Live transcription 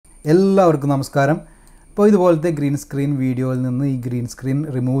എല്ലാവർക്കും നമസ്കാരം. അപ്പോൾ ഇതുപോലത്തെ ഗ്രീൻ സ്ക്രീൻ വീഡിയോയിൽ നിന്ന് ഈ ഗ്രീൻ സ്ക്രീൻ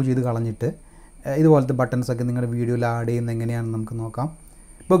റിമൂവ് ചെയ്ത് കളഞ്ഞിട്ട് ഇതുപോലത്തെ ബട്ടൺസൊക്കെ നിങ്ങളുടെ വീഡിയോയിൽ ആഡ് ചെയ്യുന്നത് എങ്ങനെയാണെന്ന് നമുക്ക് നോക്കാം.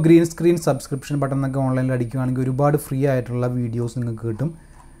 ഇപ്പോൾ ഗ്രീൻ സ്ക്രീൻ സബ്സ്ക്രിപ്ഷൻ ബട്ടൺ എന്നൊക്കെ ഓൺലൈനിൽ അടിക്കുകയാണെങ്കിൽ ഒരുപാട് ഫ്രീ ആയിട്ടുള്ള വീഡിയോസ് നിങ്ങൾക്ക് കിട്ടും.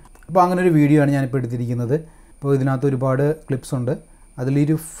 അപ്പോൾ അങ്ങനെ ഒരു വീഡിയോ ആണ് ഞാനിപ്പോൾ എടുത്തിരിക്കുന്നത്. അപ്പോൾ ഇതിനകത്ത് ഒരുപാട് ക്ലിപ്സ് ഉണ്ട്.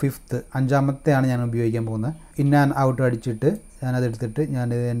 അതിലൊരു അഞ്ചാമത്തെയാണ് ഞാൻ ഉപയോഗിക്കാൻ പോകുന്നത്. ഇൻ ആൻഡ് ഔട്ട് അടിച്ചിട്ട് ഞാനതെടുത്തിട്ട് ഞാൻ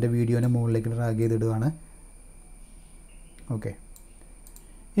എൻ്റെ വീഡിയോൻ്റെ മുകളിലേക്ക് ഡ്രാഗ് ചെയ്തിടുകയാണ്. ഓക്കെ,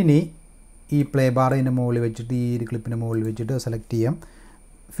 ഇനി ഈ പ്ലേ ബാറിൻ്റെ മുകളിൽ വെച്ചിട്ട് ഈ ഒരു ക്ലിപ്പിൻ്റെ മുകളിൽ വെച്ചിട്ട് സെലക്ട് ചെയ്യാം.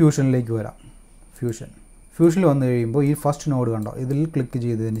 ഫ്യൂഷനിലേക്ക് വരാം. ഫ്യൂഷനിൽ വന്നു കഴിയുമ്പോൾ ഈ ഫസ്റ്റ് നോഡ് കണ്ടോ, ഇതിൽ ക്ലിക്ക്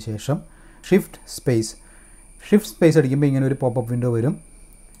ചെയ്തതിന് ശേഷം ഷിഫ്റ്റ് സ്പേസ് അടിക്കുമ്പോൾ ഇങ്ങനെ ഒരു പോപ്പപ്പ് വിൻഡോ വരും.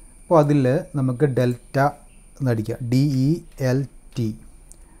 അപ്പോൾ അതിൽ നമുക്ക് ഡെൽറ്റ എന്നടിക്കുക, DELT.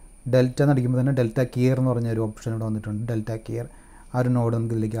 ഡെൽറ്റ എന്നടിക്കുമ്പോൾ തന്നെ ഡെൽറ്റ കെയർ എന്ന് പറഞ്ഞ ഒരു ഓപ്ഷൻ ഇവിടെ വന്നിട്ടുണ്ട്. ഡെൽറ്റ കെയർ ആ ഒരു നോഡ്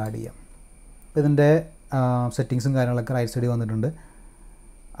നമുക്ക് ഇതിലേക്ക് ആഡ് ചെയ്യാം. അപ്പോൾ ഇതിൻ്റെ സെറ്റിങ്സും കാര്യങ്ങളൊക്കെ റൈറ്റ് സൈഡിൽ വന്നിട്ടുണ്ട്.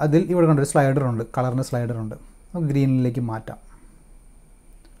 അതിൽ ഇവിടെ കണ്ടൊരു സ്ലൈഡറുണ്ട്, കളറിൻ്റെ സ്ലൈഡറുണ്ട്. നമുക്ക് ഗ്രീനിലേക്ക് മാറ്റാം.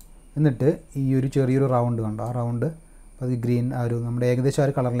 എന്നിട്ട് ഈ ഒരു ചെറിയൊരു റൗണ്ട് കണ്ടോ, ആ റൗണ്ട് അത് ഗ്രീൻ നമ്മുടെ ഏകദേശം ആ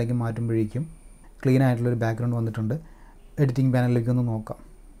ഒരു കളറിലേക്ക് മാറ്റുമ്പോഴേക്കും ക്ലീൻ ആയിട്ടുള്ളൊരു ബാക്ക്ഗ്രൗണ്ട് വന്നിട്ടുണ്ട്. എഡിറ്റിംഗ് പാനലിലേക്ക് ഒന്ന് നോക്കാം.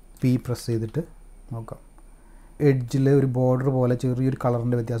 P പ്രസ് ചെയ്തിട്ട് നോക്കാം. എഡ്ജിൽ ഒരു ബോർഡർ പോലെ ചെറിയൊരു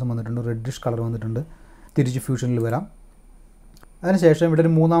കളറിൻ്റെ വ്യത്യാസം വന്നിട്ടുണ്ട്, റെഡിഷ് കളർ വന്നിട്ടുണ്ട്. തിരിച്ച് ഫ്യൂഷനിൽ വരാം. അതിനുശേഷം ഇവിടെ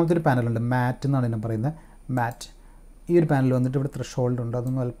ഒരു മൂന്നാമത്തെ ഒരു പാനലുണ്ട്, മാറ്റ് എന്നാണ് ഇതിനെ പറയുന്നത്. മാറ്റ് ഈ ഒരു പാനൽ വന്നിട്ട് ഇവിടെ ത്രെഷോൾഡ് ഉണ്ട്,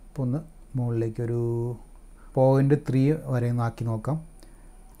 അതൊന്ന് അല്പം ഒന്ന് മുകളിലേക്ക് ഒരു 0.3 വരെ ഒന്ന് ആക്കി നോക്കാം.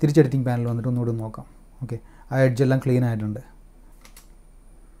 തിരിച്ച് എഡിറ്റിംഗ് പാനൽ വന്നിട്ട് ഒന്നുകൂടി നോക്കാം. ഓക്കെ, ആ എഡ്ജെല്ലാം ക്ലീൻ ആയിട്ടുണ്ട്.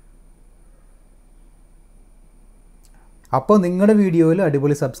 അപ്പോൾ നിങ്ങളുടെ വീഡിയോയിൽ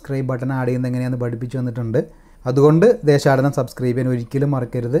അടിപൊളി സബ്സ്ക്രൈബ് ബട്ടൺ ആഡ് ചെയ്യുന്നത് എങ്ങനെയാണെന്ന് പഠിപ്പിച്ചു വന്നിട്ടുണ്ട്. അതുകൊണ്ട് ദേശാടനം സബ്സ്ക്രൈബ് ചെയ്യാൻ ഒരിക്കലും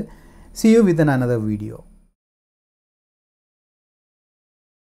മറക്കരുത്. See you with another video.